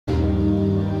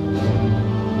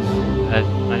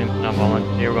well,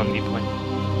 today we're going to be playing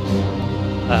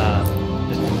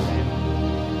this game.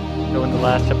 So in the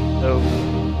last episode,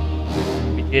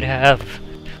 we did have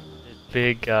this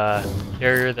big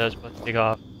carrier that was supposed to take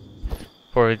off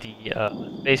for the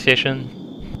space station,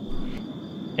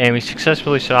 and we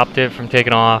successfully stopped it from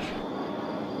taking off.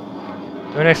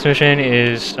 The next mission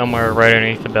is somewhere right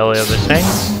underneath the belly of this thing,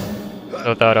 so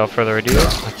without further ado,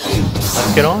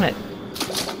 let's get on it.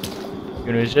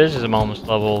 Good news is I'm almost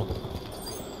level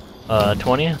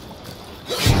 20, which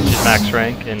is max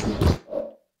rank in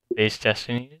base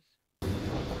destinies.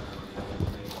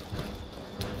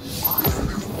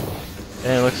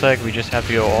 And it looks like we just have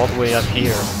to go all the way up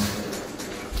here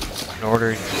in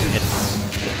order to get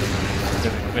the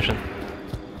mission.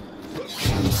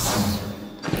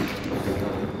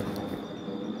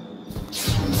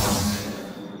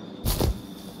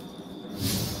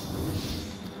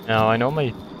 Now I know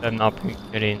I'm not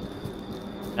getting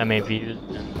that many views,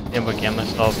 and I'm gonna get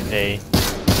myself a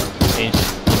change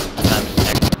times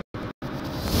next.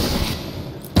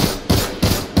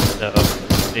 So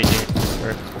stay tuned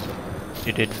for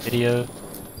updated videos.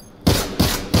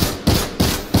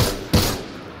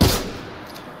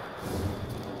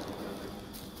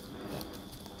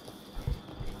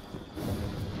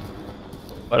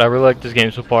 But I really like this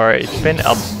game so far. It's been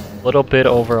a little bit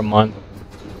over a month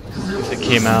since it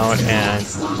came out, and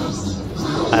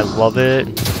I love it.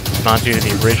 It's reminds me of the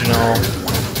original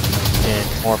in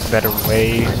more better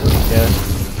ways, I guess.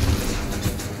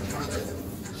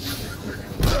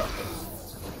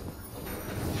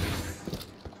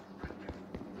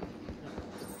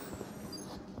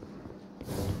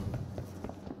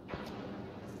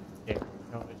 Okay,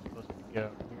 no, it's supposed to go.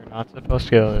 We're not supposed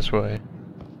to go this way.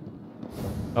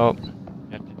 Oh.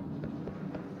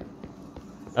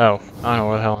 Oh, I don't know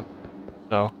where the hell.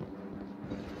 So.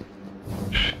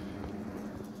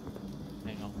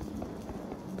 Hang on.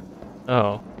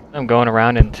 Oh, I'm going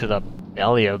around into the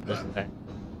belly of this thing.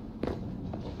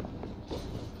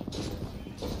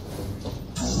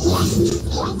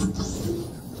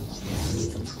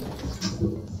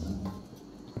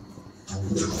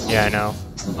 Yeah, I know.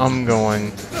 I'm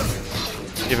going.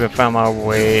 See if I find my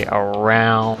way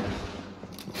around.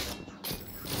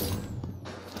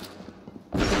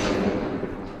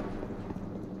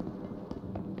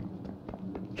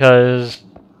 Because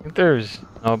I think there's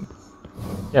yeah,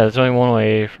 there's only one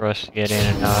way for us to get in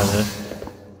and out of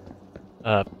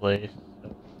this place.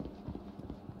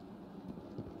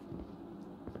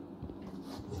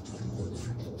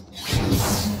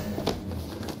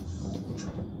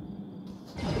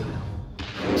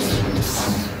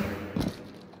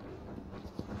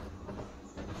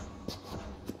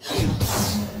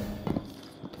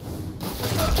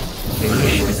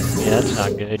 Yeah, that's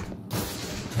not good.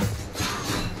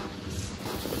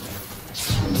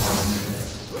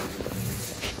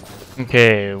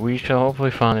 Okay, we shall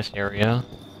hopefully find this area.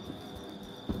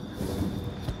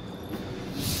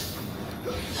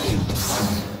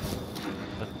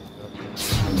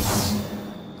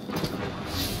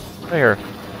 There.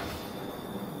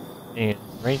 Yeah,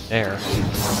 right there.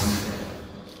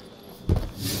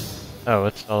 Oh,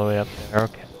 it's all the way up there,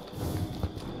 okay.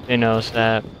 Didn't notice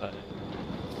that, but...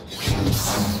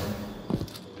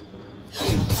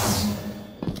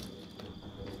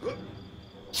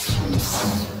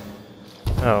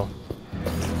 Oh.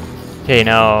 Okay,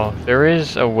 now, there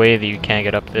is a way that you can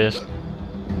get up this.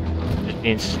 Just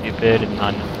being stupid and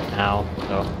not knowing how,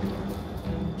 so...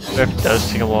 If it does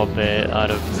take a little bit out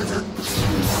of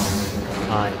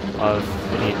time of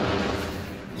video,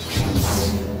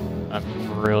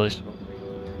 I'm really sorry.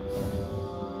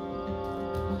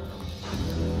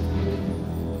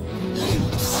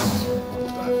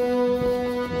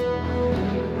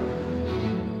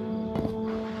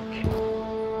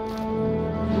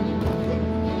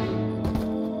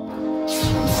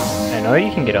 I know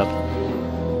you can get up.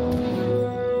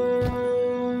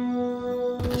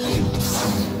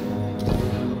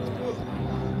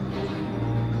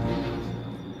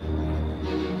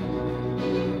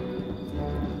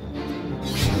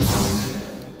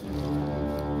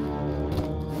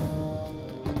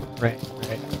 Right.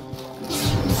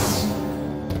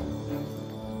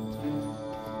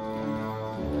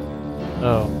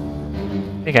 Oh.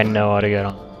 I think I know how to get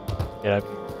up here.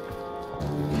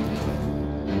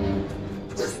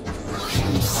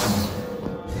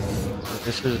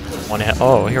 This is one.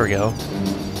 Oh, here we go.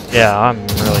 Yeah, I'm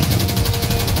really.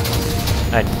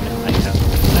 I know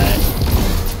that.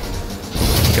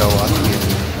 Go up here.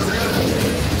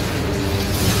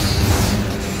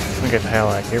 Let me get the hell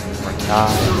out of here before I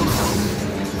die.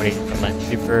 Waiting for my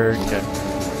super to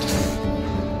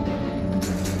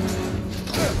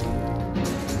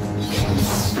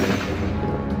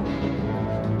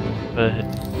but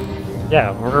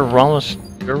yeah, we're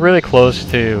really close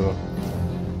to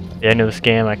the end of this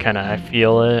game. I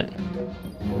feel it.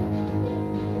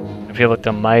 I feel like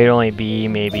there might only be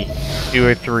maybe 2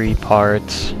 or 3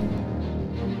 parts,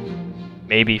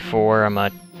 maybe 4. I'm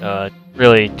not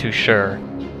really too sure.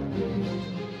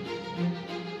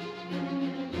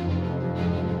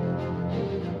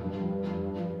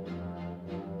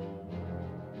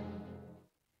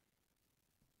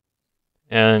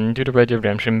 And due to Red Dead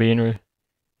Redemption being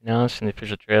announced in the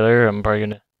official trailer, I'm probably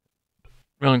gonna,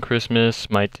 around Christmas,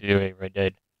 might do a Red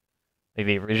Dead, like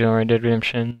the original Red Dead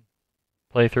Redemption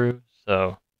playthrough,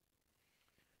 so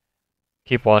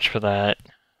keep watch for that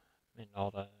and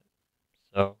all that.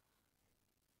 So,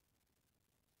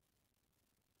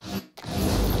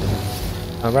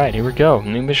 alright, here we go.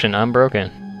 New mission, Unbroken.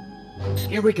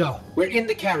 Here we go. We're in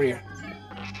the carrier.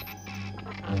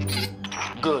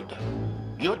 Good.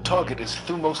 Your target is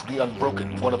Thumos the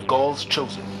Unbroken, one of Gaul's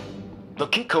chosen. The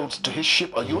key codes to his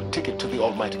ship are your ticket to the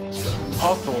Almighty.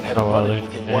 Hawthorne had a run-in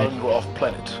with him while you were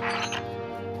off-planet.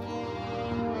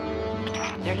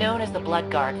 They're known as the Blood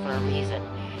Guard for a reason.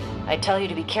 I tell you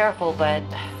to be careful, but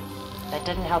that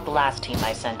didn't help the last team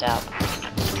I sent out.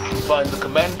 Find the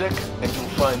command deck, and you'll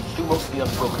find Thumos the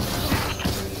Unbroken.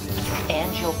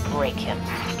 And you'll break him.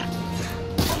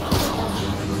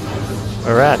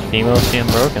 Alright, Thumos the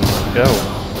Unbroken, let's go.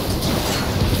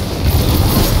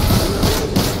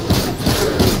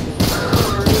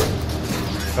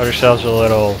 Got ourselves a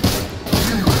little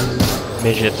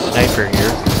midget sniper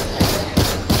here.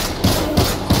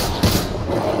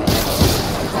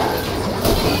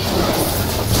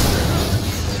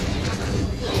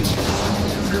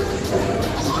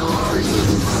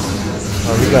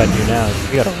 What we gotta do now is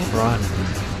we gotta run.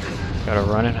 Gotta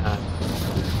run and hide.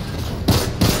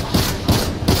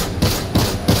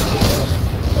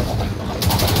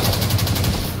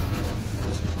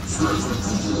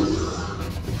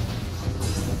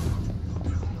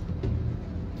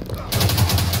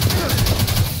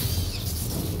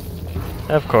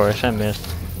 Of course, I missed.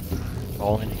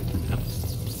 Falling.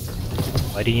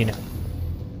 What do you know?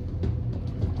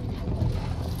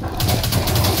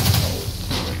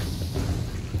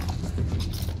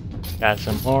 Got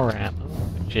some more ammo,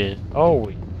 which is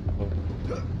always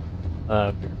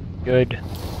good.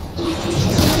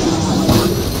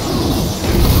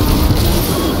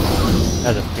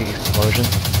 That's a big explosion.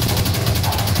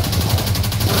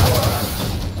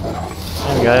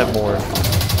 And we got more.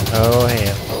 Oh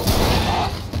hell.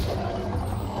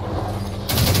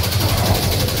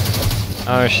 I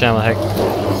don't understand what the heck.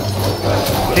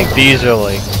 I think these are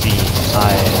like the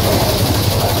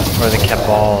highest, or the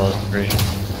Cabal version.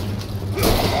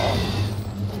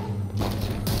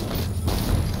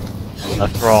 The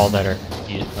thrall that are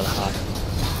used for the high.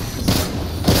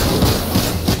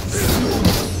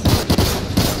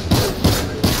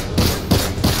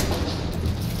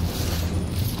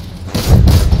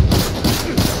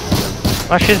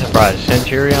 I'm actually surprised.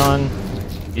 Centurion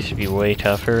used to be way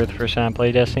tougher the first time I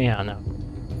played Destiny. I don't know.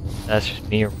 That's just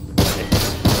me or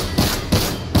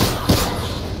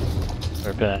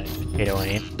potato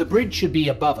aim. The bridge should be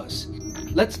above us.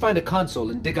 Let's find a console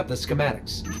and dig up the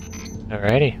schematics.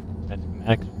 Alrighty. Got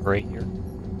schematics right here.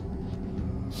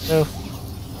 So,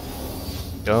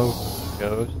 go.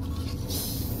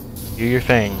 Do your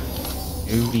thing.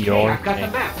 Do your I've got thing.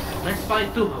 the map. Let's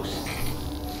find Thumos.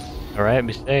 Alright,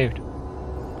 we saved.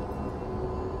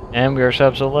 And we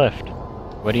ourselves a lift.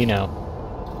 What do you know?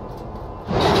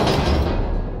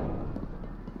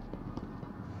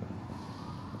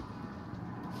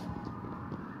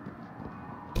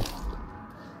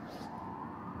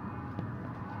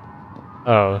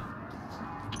 Oh.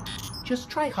 Just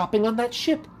try hopping on that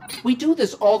ship. We do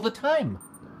this all the time.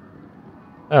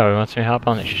 Oh, he wants me to hop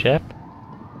on the ship?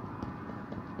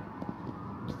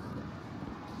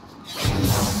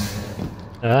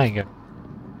 There you go.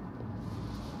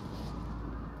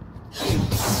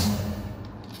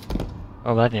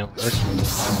 Oh, that didn't work.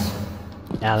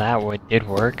 Now that did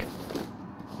work.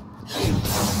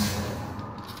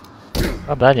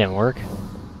 Oh, that didn't work.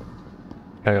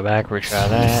 Gotta go back, retry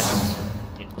that.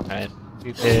 Alright,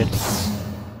 stupid.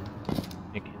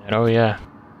 Thinking that, oh yeah.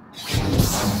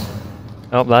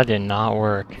 Oh, that did not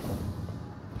work.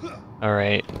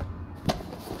 Alright.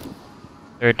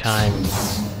 Third time.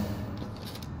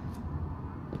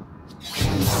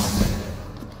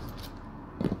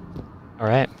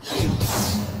 Alright.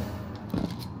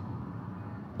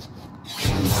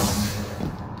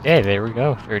 Okay, there we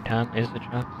go. Third time is the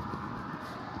jump.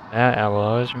 That I will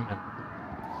always remember.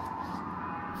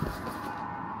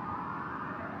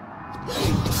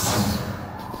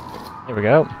 There we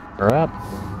go. We're up.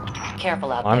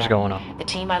 careful out Alarm's there. going off. The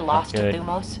team I lost to good.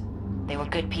 Thumos, they were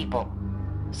good people.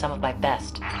 Some of my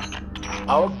best.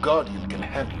 Our Guardian can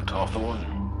handle it, Hawthorne.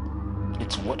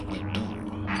 It's what we do.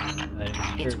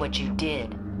 It's what you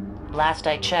did. Last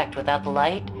I checked, without the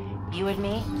light, you and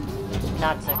me,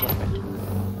 not so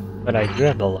different. But I do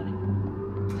have the light.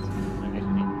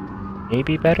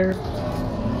 Maybe better?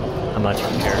 I'm not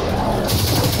too sure.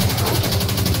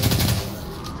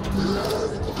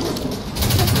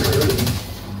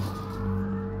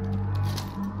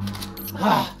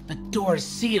 Ah, the door's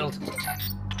sealed.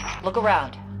 Look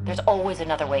around. There's always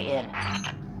another way in.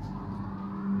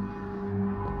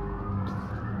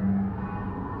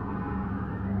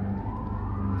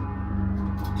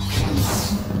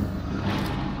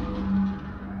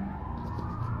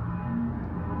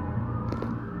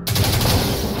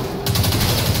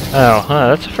 Oh, huh,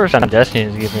 that's the first time Destiny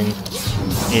is giving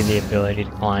me the ability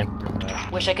to climb.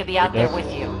 Wish I could be out there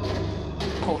with you.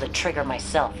 Pull the trigger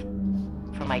myself.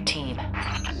 For my team.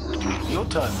 Your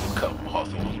time will come,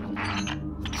 Hawthorne.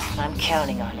 I'm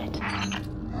counting on it.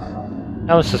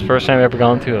 That was the first time I've ever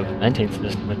gone through a venting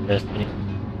system with Destiny.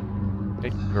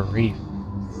 Good grief.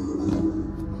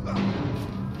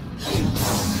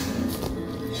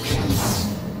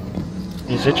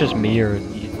 Is it just me or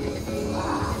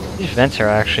these vents are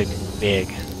actually big?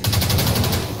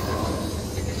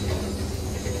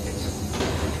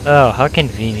 Oh, how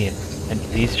convenient. And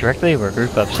these directly were a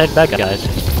group of said bad guys.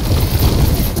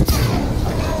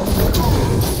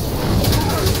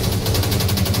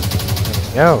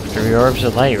 There we go, 3 orbs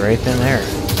of light right in there.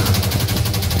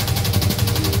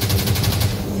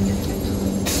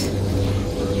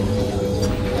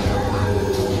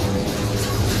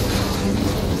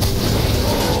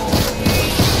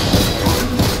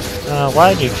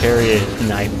 Why did you carry a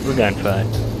knife for gunfight?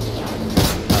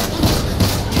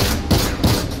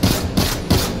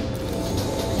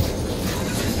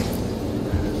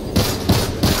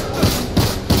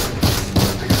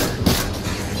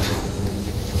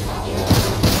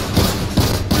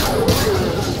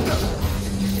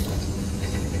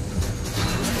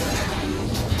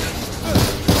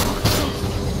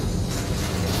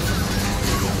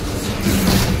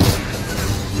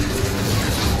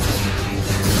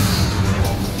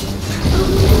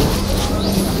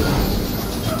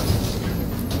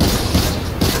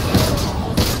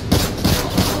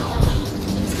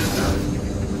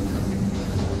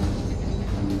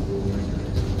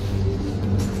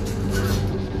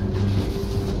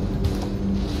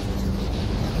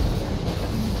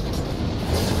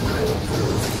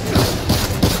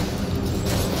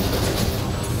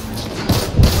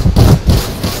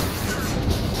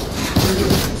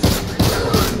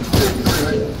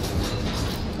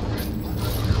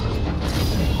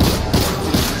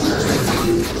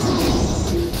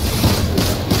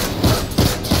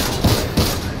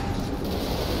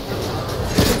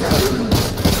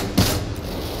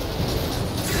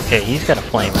 Okay, he's got a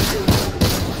flamer.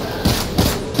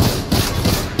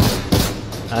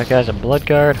 That guy's a blood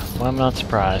guard. Well, I'm not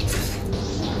surprised.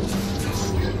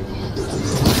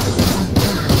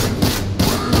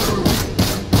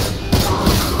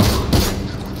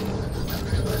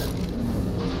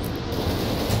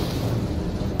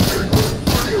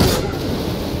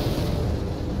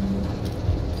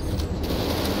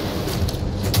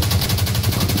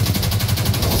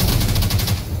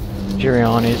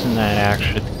 Jirion isn't that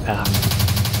actually the path?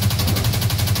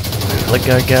 Blood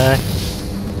guard guy?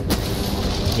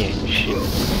 Yeah, shit.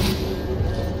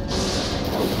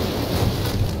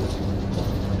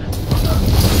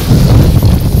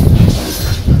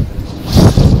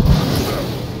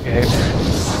 Okay.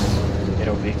 Get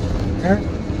over here.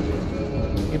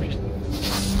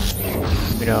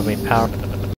 We don't have any power.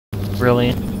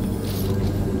 Brilliant.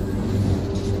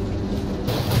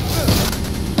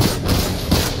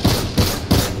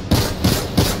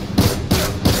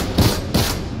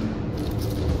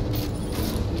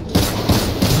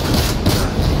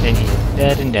 And he's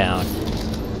dead and down.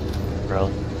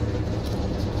 Bro.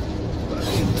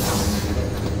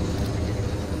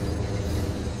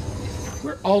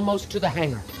 We're almost to the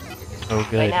hangar. Oh,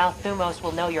 By good. now, Thumos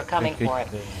will know you're coming Good, for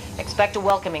it. good. Expect a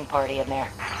welcoming party in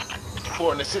there.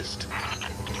 For an assist.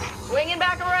 Swinging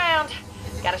back around.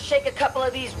 Gotta shake a couple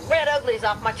of these red uglies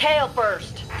off my tail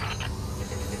first.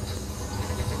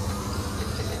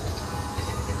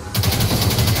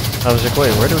 I was like,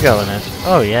 wait, where do we go in this?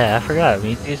 Oh yeah, I forgot. We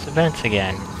need these events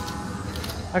again.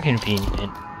 How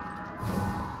convenient.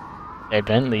 The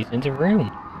event leads into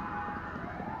room.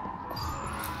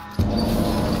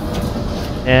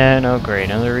 And oh great,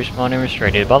 another respawning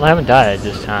restricted. But I haven't died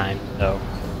this time, so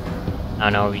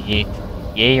I don't know,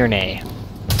 yay or nay.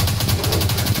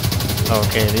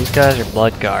 Okay, these guys are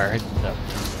blood guards. So.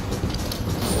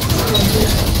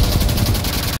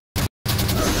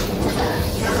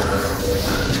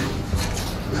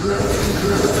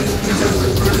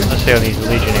 Let's see how these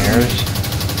legionnaires.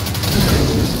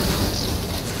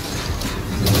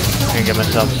 I'm gonna get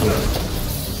myself some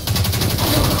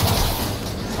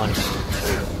money.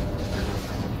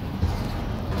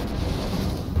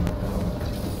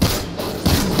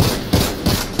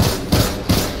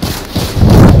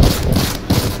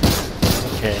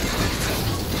 Okay.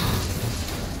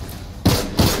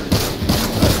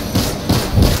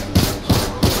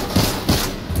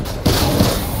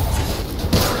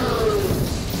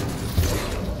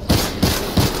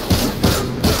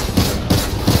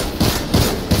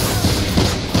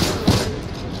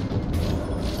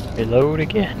 Reload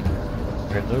again.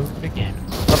 Reload again.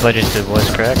 Hope I just did voice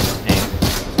crack. Name.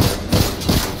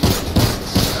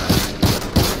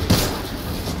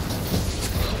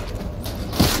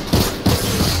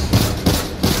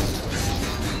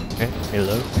 Okay,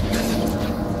 reload.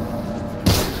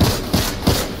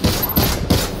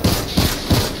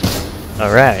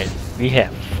 Alright, we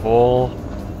have full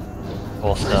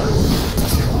stuff.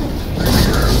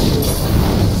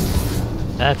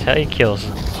 That's how he kills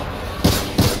them.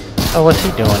 Oh, what's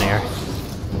he doing here?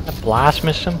 A blast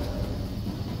missed him?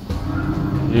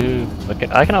 Ooh, look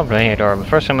at, I can open any door, but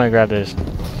first I'm gonna grab this.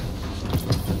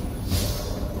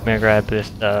 I'm gonna grab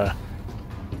this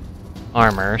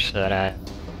armor so that I have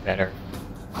better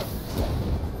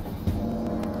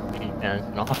defense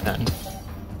and offense.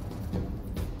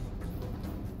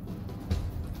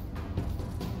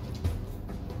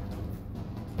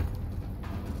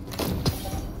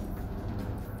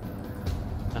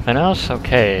 Nothing else?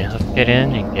 Okay, let's get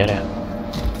in and get out.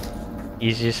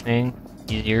 Easiest thing,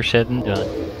 easier said than done.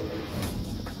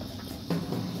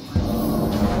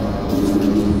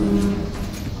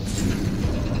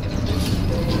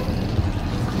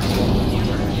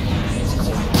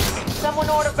 Someone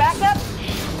order backup?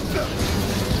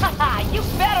 Haha, you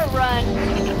better run!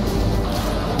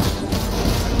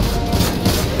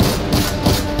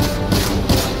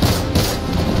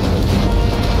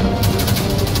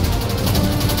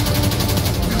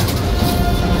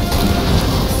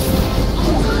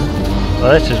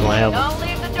 Well, this is one hell. Don't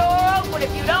leave the door open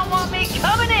if you don't want me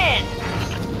coming in!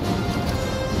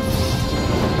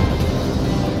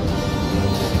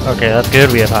 Okay, that's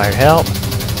good. We have hired help.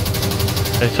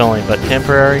 It's only but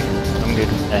temporary. I'm good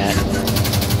with that.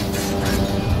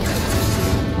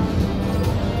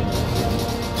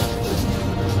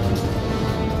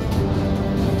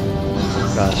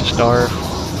 Got to starve.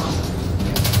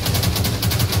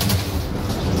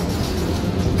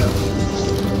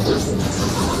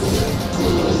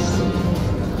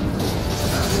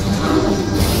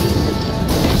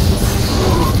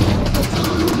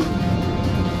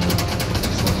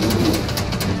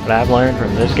 What I've learned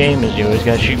from this game is you always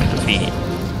gotta shoot for the feet.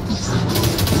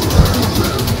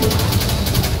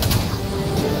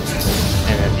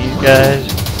 And these guys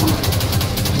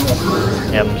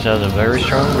have themselves a very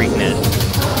strong weakness.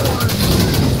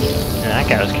 And that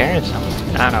guy was carrying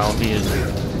something. I don't know if he was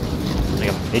like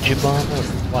a midget bomb or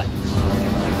what.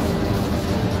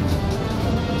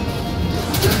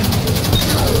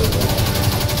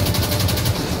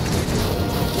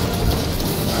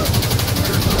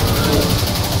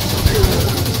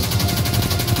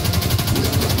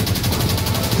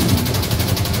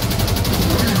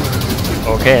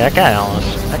 Okay, that guy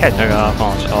took off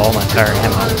almost all my entire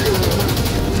ammo.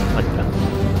 What the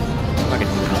fucking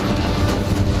hell?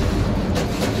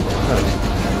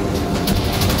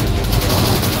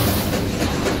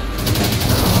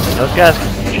 Those guys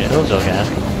can shit. Those guys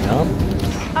can come.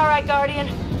 Alright, Guardian.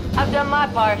 I've done my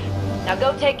part. Now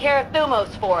go take care of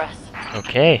Thumos for us.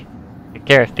 Okay. Take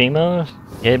care of Thumos,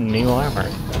 get new armor.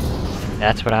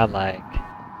 That's what I like.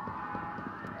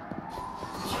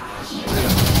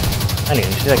 I need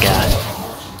to see that guy.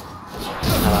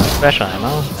 Special ammo.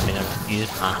 I mean, I've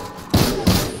used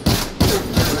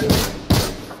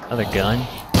another gun.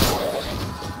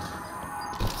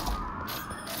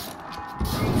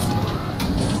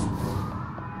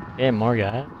 Yeah, more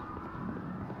guys.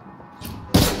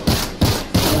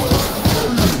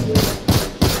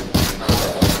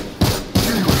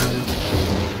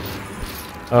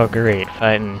 Oh great,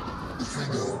 fighting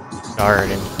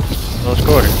guard in close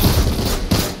quarters.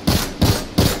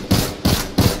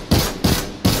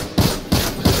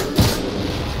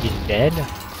 He's dead?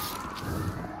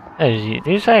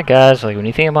 These are guys, like when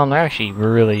you think about them, they're actually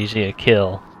really easy to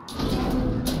kill.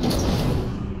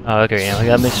 Oh, okay, now we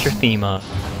got Mr. Thema.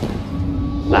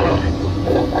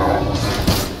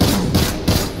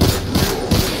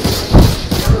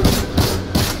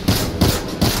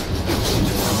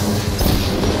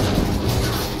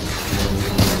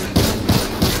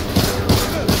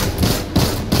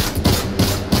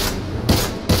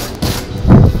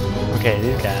 Okay,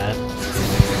 these guys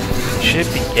should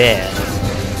be dead.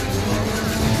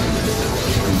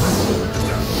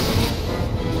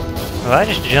 Will I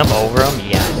just jump over them?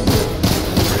 Yeah.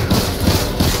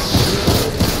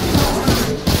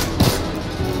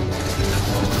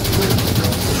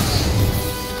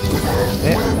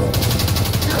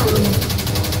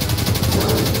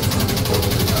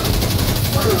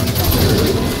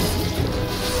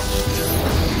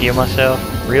 Heal myself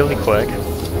really quick.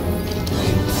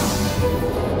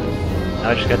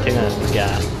 I just got to this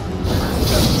guy.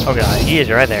 Oh god, he is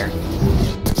right there.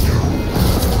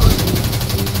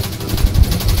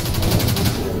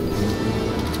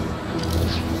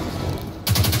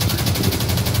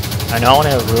 I know I want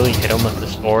to really hit him with the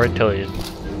sword until he's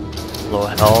low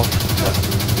health.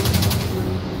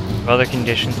 If other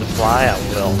conditions apply, I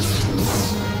will.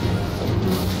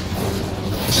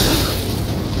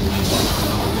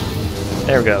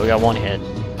 There we go, we got one hit.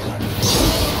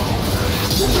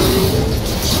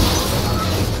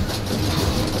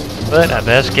 But I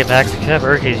best get back to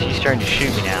cover because he's starting to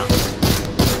shoot me now.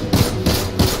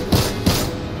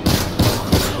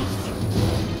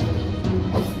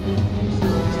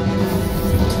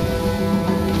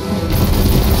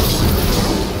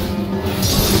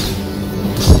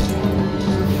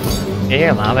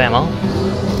 Yeah, my ammo.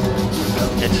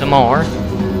 Hit some more.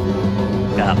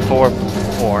 Got four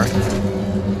more.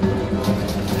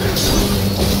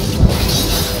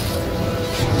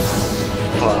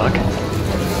 Fuck.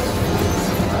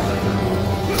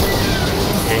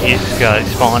 Yeah, he's got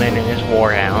spawning in his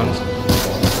warhounds.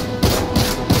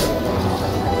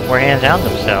 Warhounds out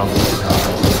themselves.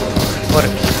 What a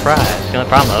surprise. The only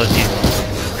problem though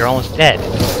is you're almost dead.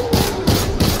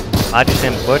 I just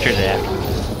sent butchers after.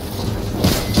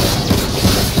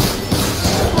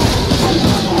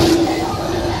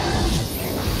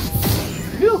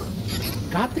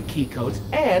 Got the key codes,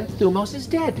 and Thumos is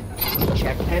dead.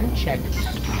 Check and check.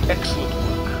 Excellent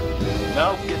work.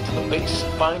 Now get to the base,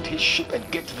 find his ship,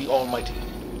 and get to the Almighty.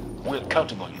 We're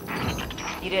counting on you.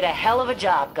 You did a hell of a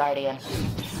job, Guardian.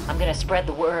 I'm gonna spread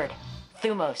the word.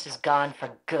 Thumos is gone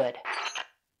for good.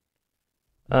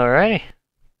 Alrighty.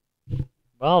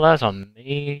 Well, that's a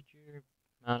major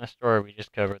amount of story we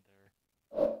just covered there.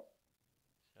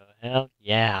 So, hell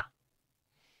yeah.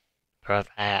 For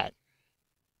that.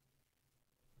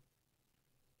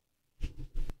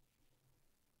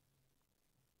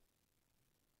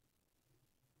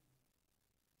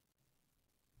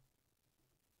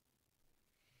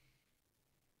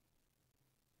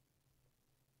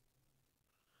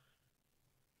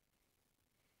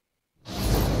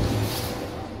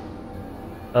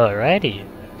 Alrighty,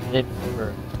 that's it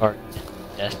for our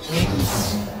Destiny.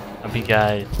 Hope you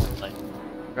guys like,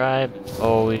 subscribe, as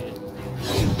always,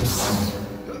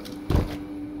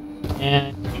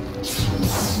 and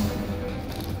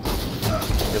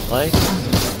good like.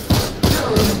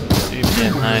 You've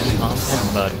been nice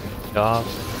content, but good job.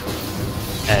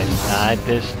 And I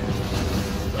this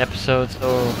episode,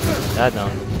 so I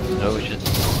don't know, it's just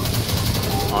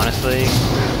honestly.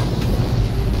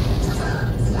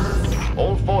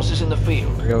 All forces in the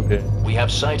field. Real good. We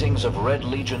have sightings of Red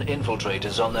Legion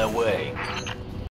infiltrators on their way.